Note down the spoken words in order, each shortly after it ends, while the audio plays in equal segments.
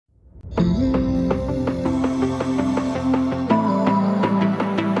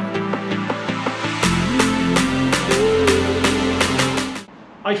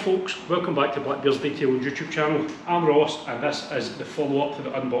Hi folks, welcome back to Blackbeard's Detailing YouTube channel. I'm Ross and this is the follow-up to the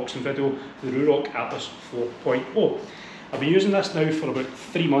unboxing video for the Ruroc Atlas 4.0. I've been using this now for about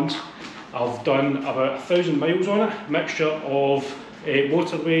 3 months. I've done about 1,000 miles on it, mixture of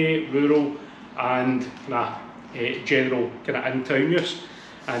motorway, rural and general in-town use,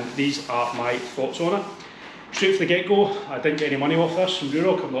 and these are my thoughts on it. Straight from the get-go, I didn't get any money off this from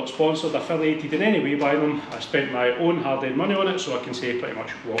Ruroc. I'm not sponsored, affiliated in any way by them. I spent my own hard-earned money on it, so I can say pretty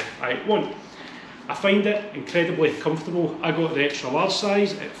much what I want. I find it incredibly comfortable. I got the extra large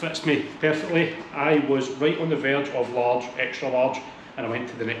size, it fits me perfectly. I was right on the verge of large, extra large, and I went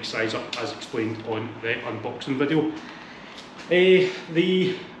to the next size up as explained on the unboxing video.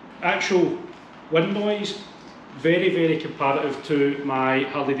 The actual wind noise, very comparative to my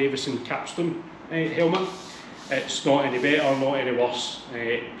Harley Davidson Capstone helmet. It's not any better, not any worse,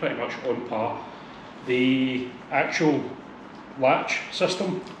 pretty much on par. The actual latch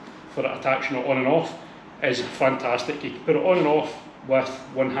system for attaching it on and off is fantastic. You can put it on and off with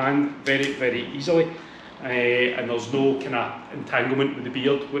one hand very easily, and there's no kind of entanglement with the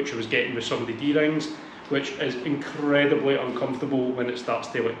beard, which I was getting with some of the D-rings, which is incredibly uncomfortable when it starts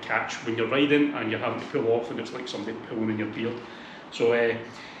to like catch when you're riding and you're having to pull off and it's like somebody pulling in your beard. So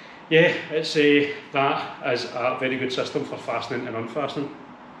yeah, it's that is a very good system for fastening and unfastening.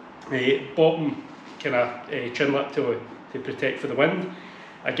 Bottom kind of chin lip to protect for the wind.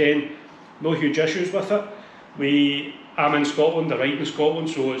 Again, no huge issues with it. I'm in Scotland, I ride in Scotland,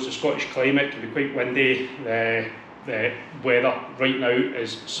 so it's a Scottish climate, it can be quite windy. The weather right now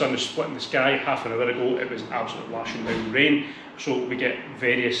is sun is splitting the sky. Half an hour ago it was absolutely lashing down rain, so we get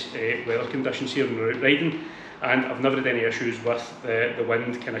various weather conditions here when we're out riding, and I've never had any issues with the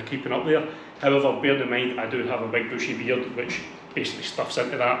wind kind of keeping up there. However, bear in mind I do have a big bushy beard which basically stuffs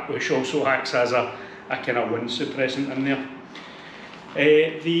into that, which also acts as a kind of wind suppressant in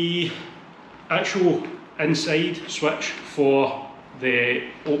there. The actual inside switch for the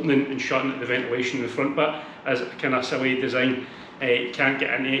opening and shutting the ventilation in the front bit is a kind of silly design. You can't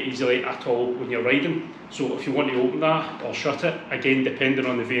get in it easily at all when you're riding, so if you want to open that or shut it, again depending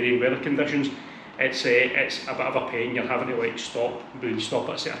on the varying weather conditions, it's a bit of a pain. You're having to like stop at a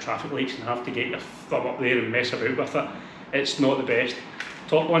set of traffic lights and have to get your thumb up there and mess about with it. It's not the best.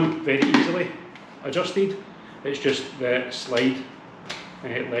 Top one, very easily adjusted. It's just the slide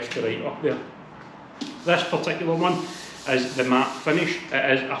left to right up there. This particular one is the matte finish. It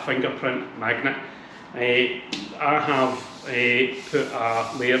is a fingerprint magnet. I have put a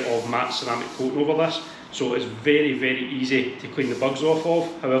layer of matte ceramic coating over this, so it's very easy to clean the bugs off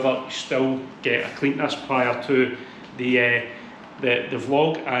of. However, you still get a cleanness prior to the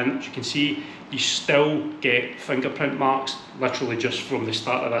vlog, and as you can see, you still get fingerprint marks literally just from the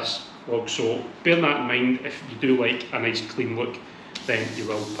start of this vlog. So bear that in mind. If you do like a nice clean look, then you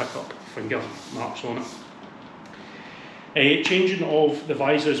will pick up finger marks on it. Changing of the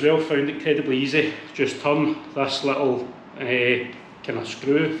visor as well, found it incredibly easy. Just turn this little kind of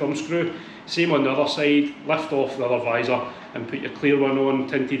thumb screw. Same on the other side, lift off the other visor and put your clear one on,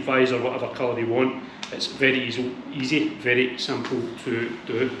 tinted visor, whatever colour you want. It's very easy, very simple to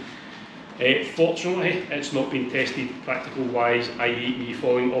do. Fortunately, it's not been tested practical wise, i.e. me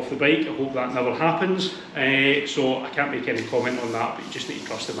falling off the bike. I hope that never happens, so I can't make any comment on that, but you just need to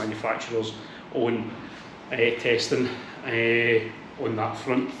trust the manufacturer's own testing on that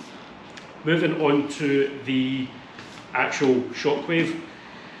front. Moving on to the actual Shockwave.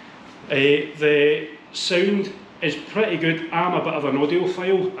 The sound is pretty good. I'm a bit of an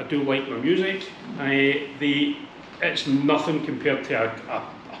audiophile, I do like my music. It's nothing compared to a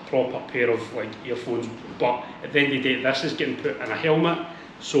proper pair of like earphones, but at the end of the day this is getting put in a helmet,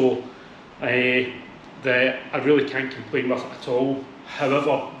 so I really can't complain with it at all.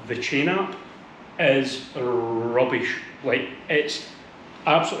 However, the chain app is rubbish. Like, it's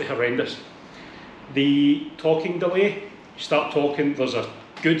absolutely horrendous. The talking delay, you start talking, there's a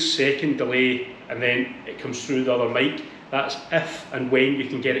good second delay and then it comes through the other mic. That's if and when you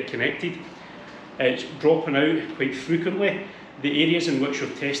can get it connected. It's dropping out quite frequently. The areas in which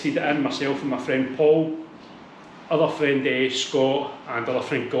we've tested it in, myself and my friend Paul, other friend Scott and other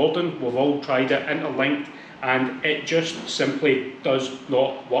friend Gordon, we've all tried it, interlinked, and it just simply does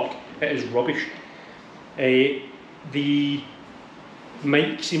not work. It is rubbish. The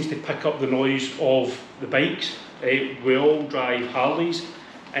mic seems to pick up the noise of the bikes. We all drive Harleys,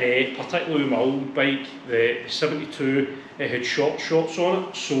 particularly with my old bike, the 72, it had short shorts on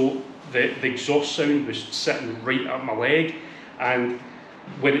it, so the exhaust sound was sitting right up my leg, and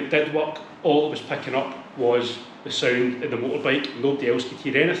when it did work, all it was picking up was the sound of the motorbike. Nobody else could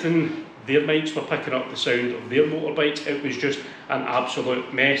hear anything. their mics were picking up the sound of their motorbikes. It was just an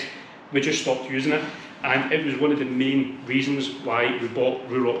absolute mess. We just stopped using it, and it was one of the main reasons why we bought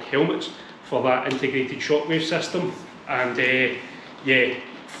Ruroc helmets, for that integrated Shockwave system. And yeah,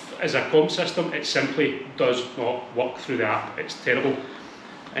 as a comm system, it simply does not work through the app. It's terrible,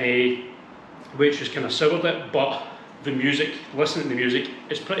 which has kind of soured it. But the music, listening to the music,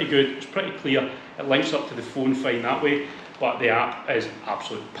 is pretty good. It's pretty clear. It links up to the phone fine that way, but the app is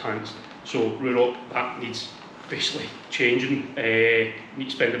absolute pants. So Ruroc, that needs basically changing. Need to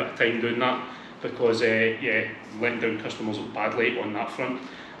spend a bit of time doing that, because yeah, letting down customers badly on that front.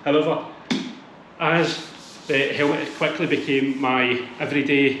 However, as the helmet quickly became my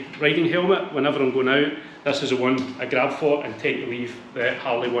everyday riding helmet, whenever I'm going out, this is the one I grab for and tend to leave the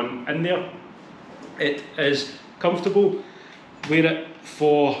Harley one in there. It is comfortable. Wear it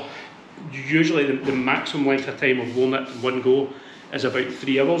for usually the maximum length of time of wearing it in one go is about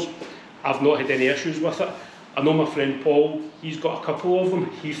 3 hours. I've not had any issues with it. I know my friend Paul, he's got a couple of them.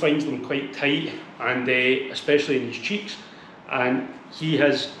 He finds them quite tight, and especially in his cheeks, and he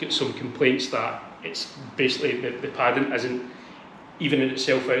has got some complaints that it's basically the padding isn't even in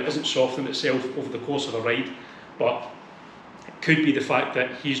itself out, isn't soft in itself over the course of a ride. But it could be the fact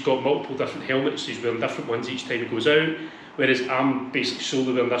that he's got multiple different helmets, he's wearing different ones each time he goes out, whereas I'm basically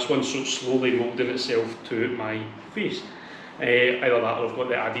solely wearing this one, so it's slowly moulding itself to my face. Either that, or I've got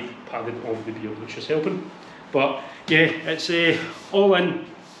the added padding of the beard, which is helping. But yeah, it's all in.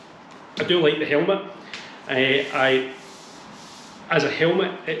 I do like the helmet. As a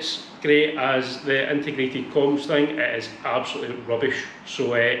helmet, it's great. As the integrated comms thing, it is absolutely rubbish.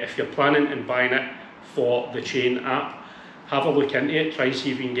 So if you're planning on buying it for the Chain app, have a look into it, try and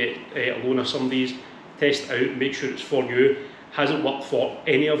see if you can get a loan of somebody's, test it out, make sure it's for you. Hasn't worked for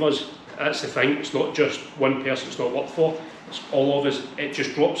any of us. That's the thing, it's not just one person it's not worked for, it's all of us. It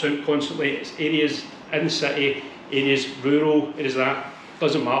just drops out constantly. It's areas in the city, areas rural, areas that.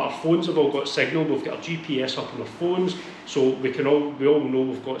 Doesn't matter. Phones have all got signal. We've got our GPS up on our phones, so we all know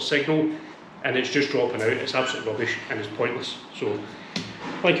we've got signal, and it's just dropping out. It's absolute rubbish and it's pointless. So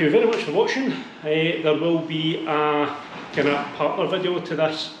thank you very much for watching. There will be a kind of partner video to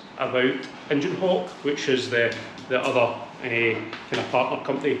this about Engine Hawk, which is the other kind of partner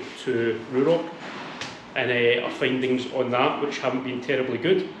company to Ruroc, and our findings on that, which haven't been terribly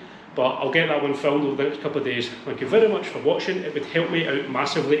good. But I'll get that one filmed over the next couple of days. Thank you very much for watching. It would help me out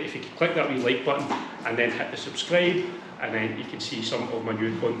massively if you could click that wee like button and then hit the subscribe, and then you can see some of my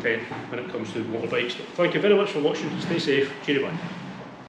new content when it comes to motorbikes. Thank you very much for watching. Stay safe. Cheerio, bye.